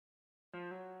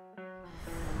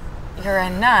You're a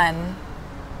nun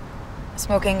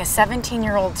smoking a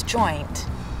 17-year-old's joint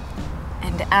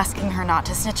and asking her not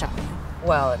to snitch on you.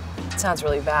 Well, it sounds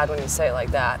really bad when you say it like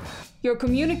that. You're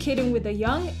communicating with a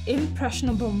young,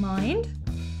 impressionable mind,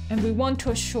 and we want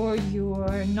to assure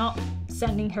you're not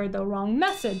sending her the wrong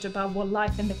message about what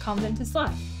life in the convent is like.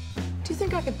 Do you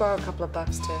think I could borrow a couple of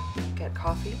bucks to get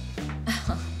coffee?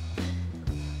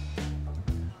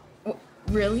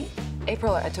 Really?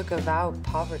 April, I took a vow of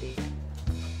poverty.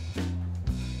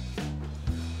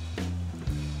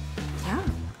 Yeah.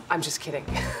 I'm just kidding.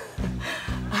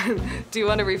 Do you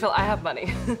want a refill? I have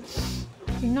money.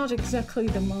 You're not exactly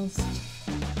the most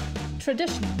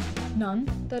traditional nun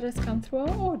that has come through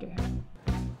our order.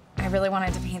 I really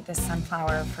wanted to paint this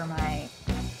sunflower for my...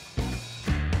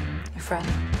 Your friend?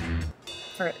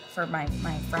 For my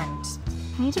friend.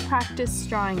 I need to practice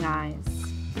drawing eyes.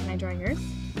 Can I draw yours?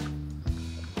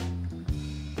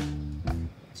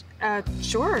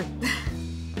 Sure.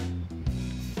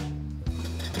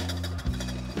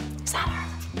 Is that her?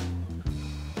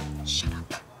 Shut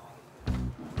up.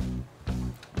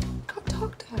 Go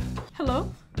talk to her.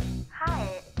 Hello?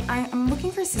 Hi. I'm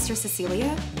looking for Sister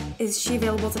Cecilia. Is she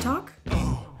available to talk?